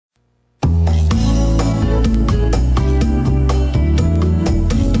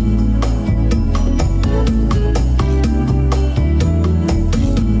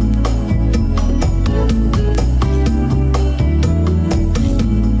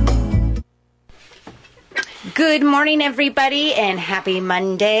Good morning, everybody, and happy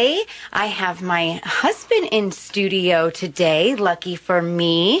Monday. I have my husband in studio today, lucky for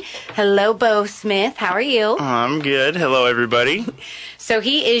me. Hello, Bo Smith. How are you? I'm good. Hello, everybody. So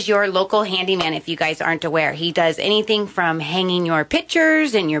he is your local handyman, if you guys aren't aware. He does anything from hanging your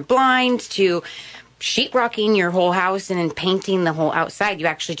pictures and your blinds to sheetrocking your whole house and then painting the whole outside. You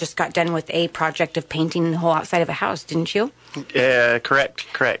actually just got done with a project of painting the whole outside of a house, didn't you? Correct.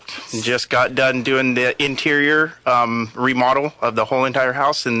 Just got done doing the interior remodel of the whole entire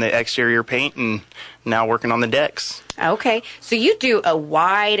house and the exterior paint, and now working on the decks. Okay. So you do a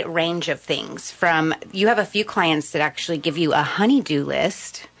wide range of things. You have a few clients that actually give you a honey-do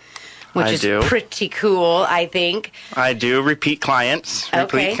list, which is pretty cool, I think. I do. Repeat clients.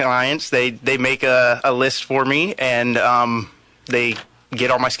 They make a list for me, and they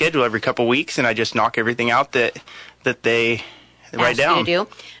get on my schedule every couple weeks, and I just knock everything out that they write down. You do.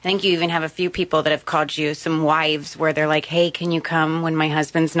 I think you even have a few people that have called you, some wives, where they're like, hey, can you come when my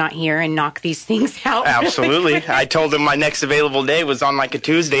husband's not here and knock these things out? Absolutely. I told them my next available day was on like a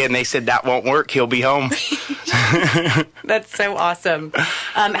Tuesday, and they said that won't work. He'll be home. That's so awesome.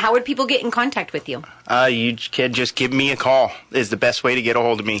 How would people get in contact with you? You can just give me a call is the best way to get a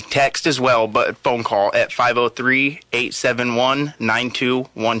hold of me. Text as well, but phone call at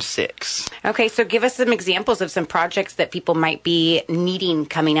 503-871-9216. Okay, so give us some examples of some projects that people might be needing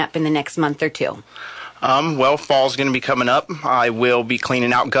coming up in the next month or two. Fall's going to be coming up. I will be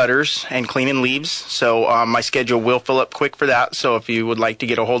cleaning out gutters and cleaning leaves, so my schedule will fill up quick for that. So if you would like to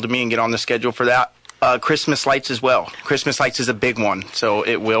get a hold of me and get on the schedule for that. Christmas lights as well. Christmas lights is a big one, so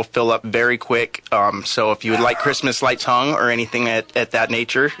it will fill up very quick. So if you would like Christmas lights hung or anything at that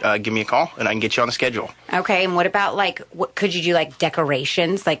nature, give me a call, and I can get you on the schedule. Okay, and what about, could you do,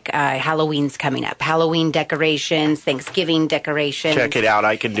 decorations? Halloween's coming up. Halloween decorations, Thanksgiving decorations. Check it out.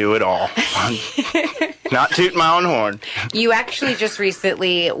 I can do it all. Not toot my own horn. You actually just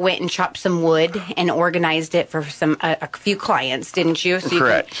recently went and chopped some wood and organized it for a few clients, didn't you? So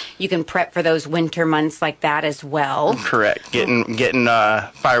Correct. You can prep for those winter months like that as well. Correct. Getting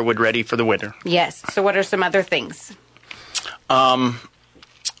firewood ready for the winter. Yes. So what are some other things?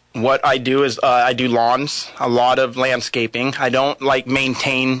 What I do is I do lawns, a lot of landscaping. I don't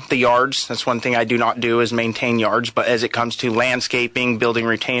maintain the yards. That's one thing I do not do is maintain yards. But as it comes to landscaping, building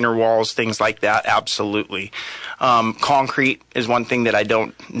retainer walls, things like that, absolutely. Concrete is one thing that I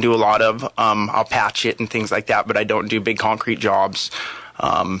don't do a lot of. I'll patch it and things like that, but I don't do big concrete jobs,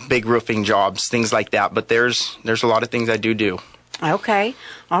 big roofing jobs, things like that. But there's a lot of things I do. Okay.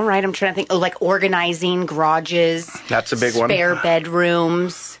 All right. I'm trying to think. Like organizing garages. That's a big one. Spare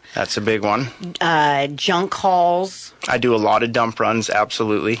bedrooms. That's a big one. Junk hauls. I do a lot of dump runs,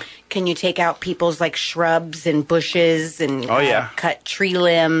 absolutely. Can you take out people's shrubs and bushes and cut tree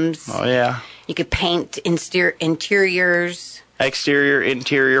limbs? Oh, yeah. You could paint interiors. Exterior,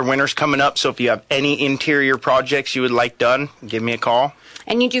 interior. Winter's coming up, so if you have any interior projects you would like done, give me a call.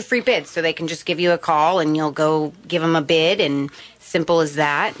 And you do free bids, so they can just give you a call and you'll go give them a bid, and simple as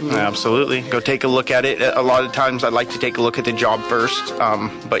that. Absolutely. Go take a look at it. A lot of times I'd like to take a look at the job first.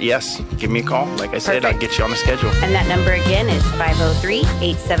 But yes, give me a call. Like I said, I'll get you on the schedule. And that number again is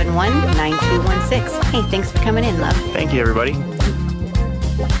 503-871-9216. Hey, thanks for coming in, love. Thank you, everybody.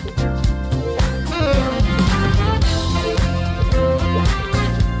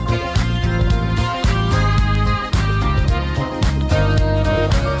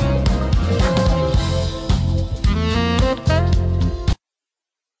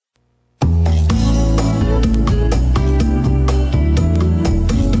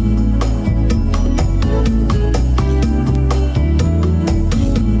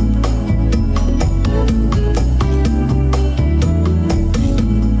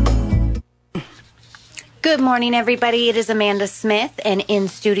 Good morning, everybody. It is Amanda Smith, and in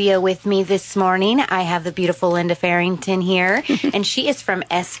studio with me this morning, I have the beautiful Linda Farrington here, and she is from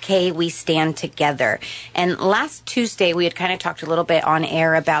SK We Stand Together. And last Tuesday, we had kind of talked a little bit on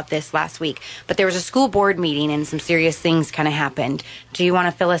air about this last week, but there was a school board meeting and some serious things kind of happened. Do you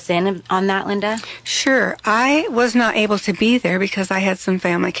want to fill us in on that, Linda? Sure. I was not able to be there because I had some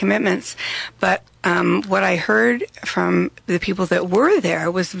family commitments, but what I heard from the people that were there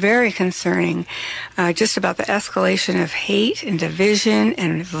was very concerning, just about the escalation of hate and division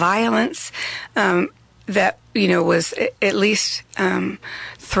and violence that, was at least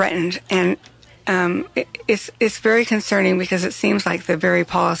threatened. And it's very concerning because it seems like the very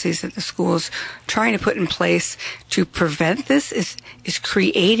policies that the school's trying to put in place to prevent this is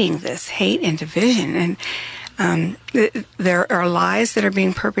creating this hate and division. And there are lies that are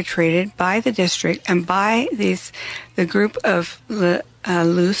being perpetrated by the district and by the group of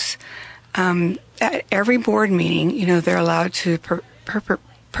loose at every board meeting, they're allowed to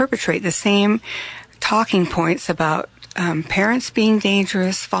perpetrate the same talking points about parents being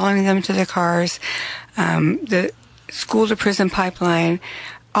dangerous, following them to their cars, the school to prison pipeline,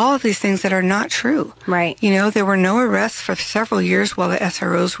 all of these things that are not true. Right. There were no arrests for several years while the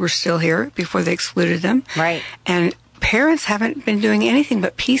SROs were still here before they excluded them. Right. And parents haven't been doing anything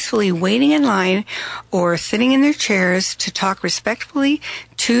but peacefully waiting in line or sitting in their chairs to talk respectfully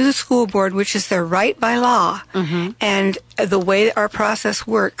to the school board, which is their right by law, and the way that our process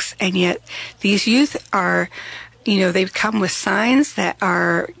works. And yet these youth are, they've come with signs that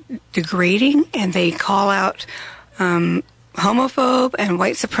are degrading, and they call out homophobe and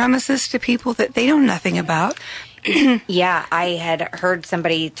white supremacists to people that they know nothing about. Yeah, I had heard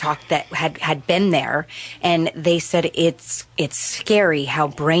somebody talk that had been there, and they said it's scary how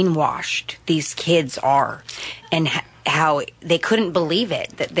brainwashed these kids are, and how they couldn't believe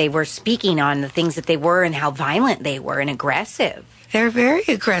it, that they were speaking on the things that they were and how violent they were and aggressive. They're very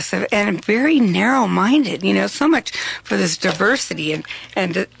aggressive and very narrow-minded. So much for this diversity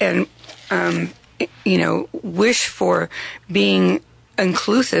and wish for being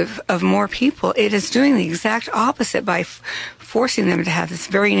inclusive of more people. It is doing the exact opposite by forcing them to have this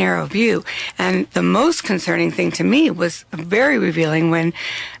very narrow view. And the most concerning thing to me was very revealing when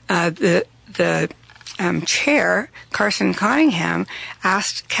the chair, Carson Cunningham,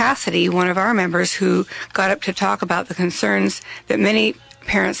 asked Cassidy, one of our members who got up to talk about the concerns that many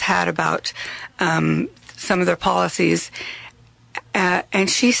parents had about some of their policies, and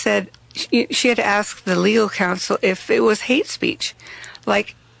she said she had to ask the legal counsel if it was hate speech,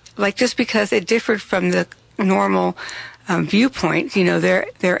 like just because it differed from the normal viewpoint,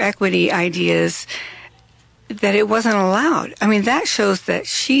 their equity ideas, that it wasn't allowed. I mean, that shows that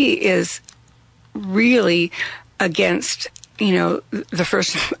she is really against, the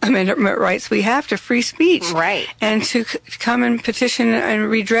First Amendment rights we have to free speech. Right. And to come and petition and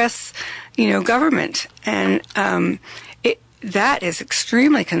redress, government. And that is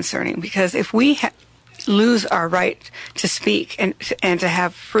extremely concerning, because if we lose our right to speak and to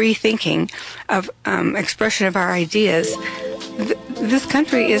have free thinking of expression of our ideas, this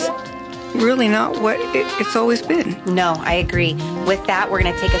country is really not what it's always been. No, I agree. With that, we're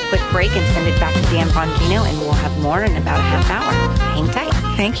going to take a quick break and send it back to Dan Bongino, and we'll have more in about a half hour. Hang tight.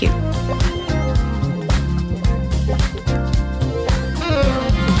 Thank you.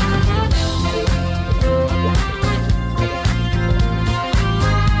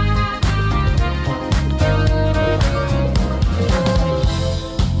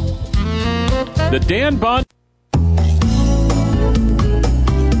 The Dan Bongino.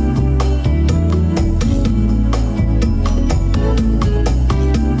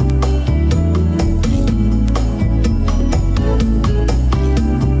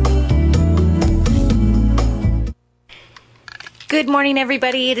 Good morning,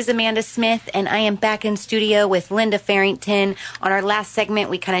 everybody. It is Amanda Smith, and I am back in studio with Linda Farrington. On our last segment,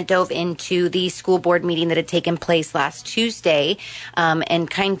 we kind of dove into the school board meeting that had taken place last Tuesday. And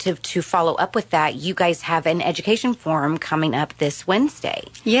kind of to follow up with that, you guys have an education forum coming up this Wednesday.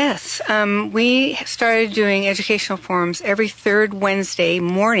 Yes. We started doing educational forums every third Wednesday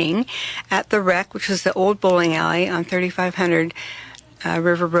morning at the Rec, which is the old bowling alley on 3500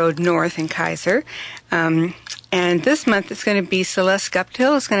 River Road North in Kaiser. And this month it's going to be Celeste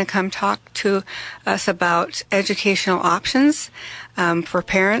Guptill is going to come talk to us about educational options for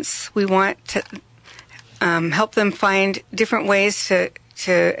parents. We want to help them find different ways to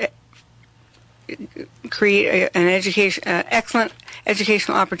create an excellent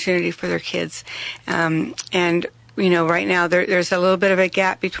educational opportunity for their kids. And right now there's a little bit of a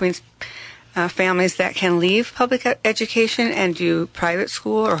gap between families that can leave public education and do private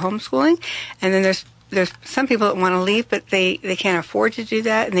school or homeschooling, and then there's some people that want to leave, but they can't afford to do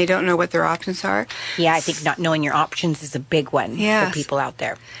that, and they don't know what their options are. Yeah, I think not knowing your options is a big one for people out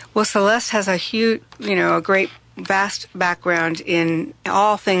there. Well, Celeste has a huge, a great, vast background in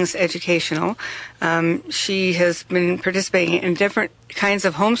all things educational. She has been participating in different kinds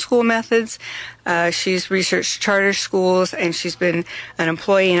of homeschool methods. She's researched charter schools, and she's been an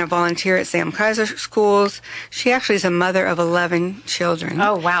employee and a volunteer at Sam Kaiser schools. She actually is a mother of 11 children.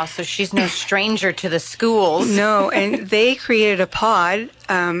 Oh, wow. So she's no stranger to the schools. No, and they created a pod,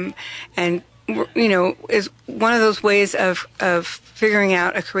 and is one of those ways of figuring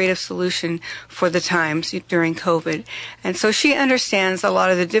out a creative solution for the times during COVID. And so she understands a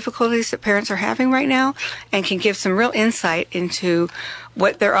lot of the difficulties that parents are having right now and can give some real insight into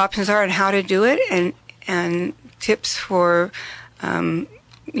what their options are and how to do it, and tips for,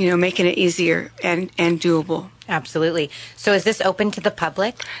 making it easier and doable. Absolutely. So is this open to the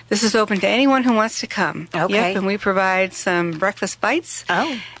public? This is open to anyone who wants to come. Okay. Yep, and we provide some breakfast bites.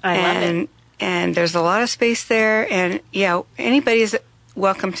 Oh, I love it. And there's a lot of space there, and yeah, anybody is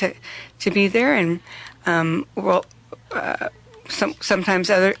welcome to be there. And sometimes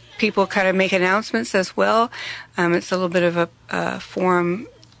other people kind of make announcements as well. It's a little bit of a forum.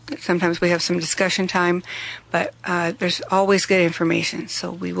 Sometimes we have some discussion time, but there's always good information,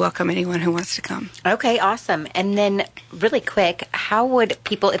 so we welcome anyone who wants to come. Okay, awesome. And then really quick, how would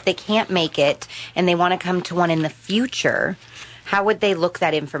people, if they can't make it and they want to come to one in the future, how would they look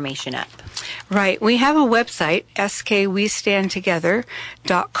that information up? Right. We have a website,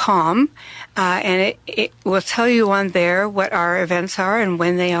 skwestandtogether.com, and it will tell you on there what our events are and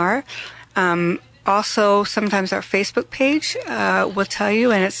when they are. Also, sometimes our Facebook page will tell you,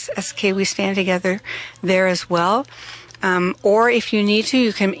 and it's SK We Stand Together there as well. Or if you need to,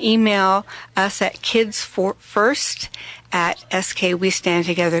 you can email us at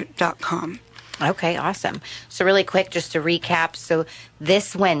kidsfirst@skwestandtogether.com. Okay, awesome. So really quick, just to recap. So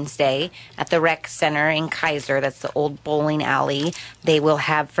this Wednesday at the Rec Center in Kaiser, that's the old bowling alley, they will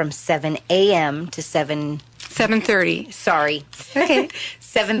have from 7 a.m. to 7:30. Sorry. Okay.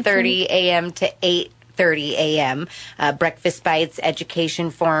 7:30 a.m. to 8:30 a.m. Breakfast bites, education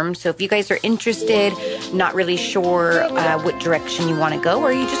forums. So if you guys are interested, not really sure what direction you want to go,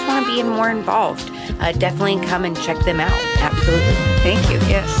 or you just want to be more involved, definitely come and check them out. Absolutely. Thank you.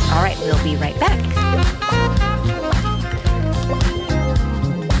 Yes. All right, we'll be right back.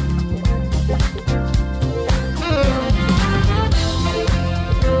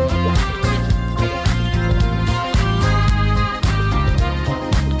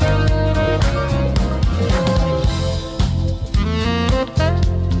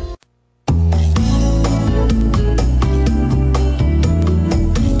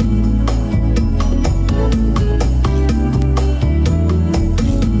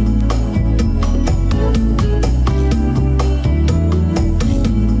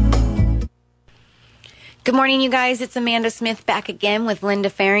 Good morning, you guys. It's Amanda Smith back again with Linda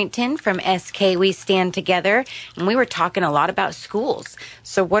Farrington from SK We Stand Together. And we were talking a lot about schools.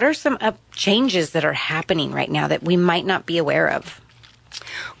 So what are some changes that are happening right now that we might not be aware of?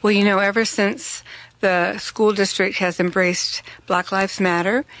 Well, you know, ever since the school district has embraced Black Lives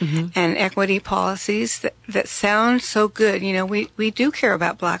Matter and equity policies that sound so good, you know, we do care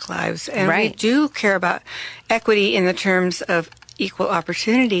about Black lives, and we do care about equity in the terms of equal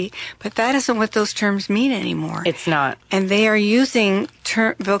opportunity, but that isn't what those terms mean anymore. It's not. And they are using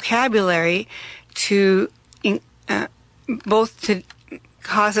vocabulary to both to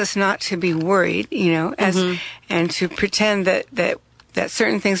cause us not to be worried, you know, and to pretend that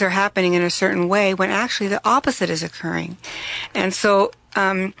certain things are happening in a certain way when actually the opposite is occurring. And so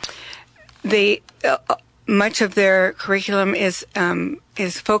much of their curriculum is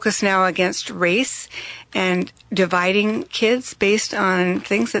focused now against race and dividing kids based on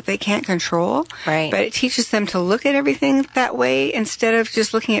things that they can't control. Right. But it teaches them to look at everything that way instead of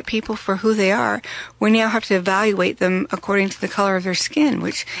just looking at people for who they are. We now have to evaluate them according to the color of their skin,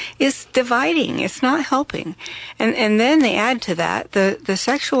 which is dividing. It's not helping. And then they add to that the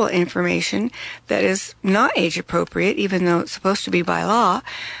sexual information that is not age appropriate, even though it's supposed to be by law.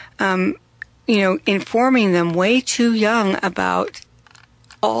 You know, informing them way too young about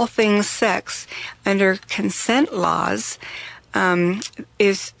all things sex under consent laws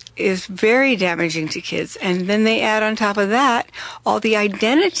is very damaging to kids. And then they add on top of that all the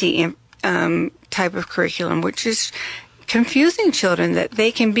identity type of curriculum, which is confusing children that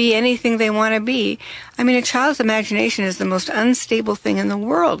they can be anything they want to be. I mean, a child's imagination is the most unstable thing in the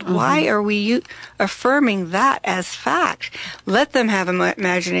world. Why are we affirming that as fact? Let them have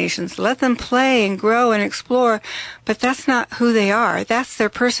imaginations. Let them play and grow and explore. But that's not who they are. That's their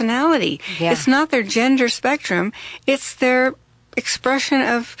personality. Yeah. It's not their gender spectrum. It's their expression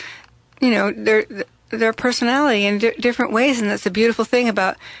of, you know, their personality in different ways. And that's the beautiful thing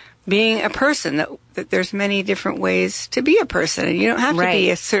about being a person, that there's many different ways to be a person, and you don't have to be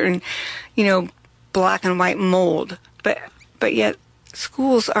a certain, you know, black and white mold. But yet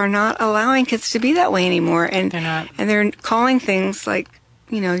schools are not allowing kids to be that way anymore, and they're not. And they're calling things like,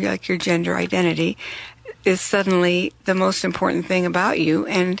 you know, like your gender identity is suddenly the most important thing about you.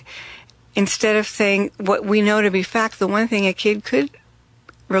 And instead of saying what we know to be fact, the one thing a kid could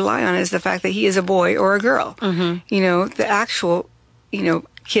rely on is the fact that he is a boy or a girl. You know, the actual, you know,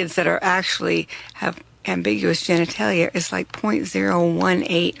 kids that are actually have ambiguous genitalia is like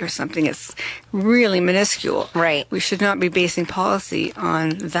 0.018 or something. It's really minuscule. Right. We should not be basing policy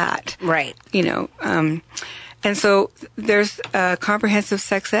on that. Right. You know, and so there's comprehensive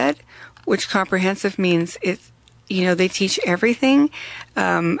sex ed, which comprehensive means they teach everything.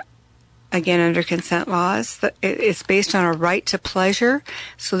 Again, under consent laws, it's based on a right to pleasure.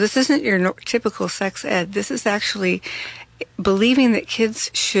 So this isn't your typical sex ed. This is actually believing that kids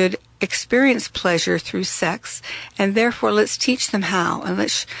should experience pleasure through sex, and therefore let's teach them how, and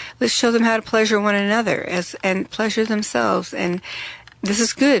let's show them how to pleasure one another and pleasure themselves. And this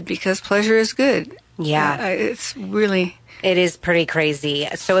is good because pleasure is good. Yeah. It's really... It is pretty crazy.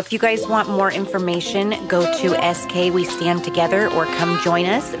 So if you guys want more information, go to SK We Stand Together or come join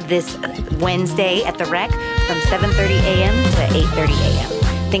us this Wednesday at the Rec from 7:30 a.m. to 8:30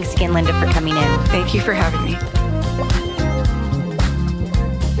 a.m. Thanks again, Linda, for coming in. Thank you for having me.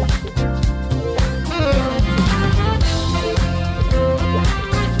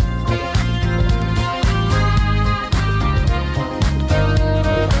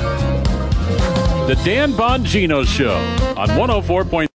 The Dan Bongino Show on 104.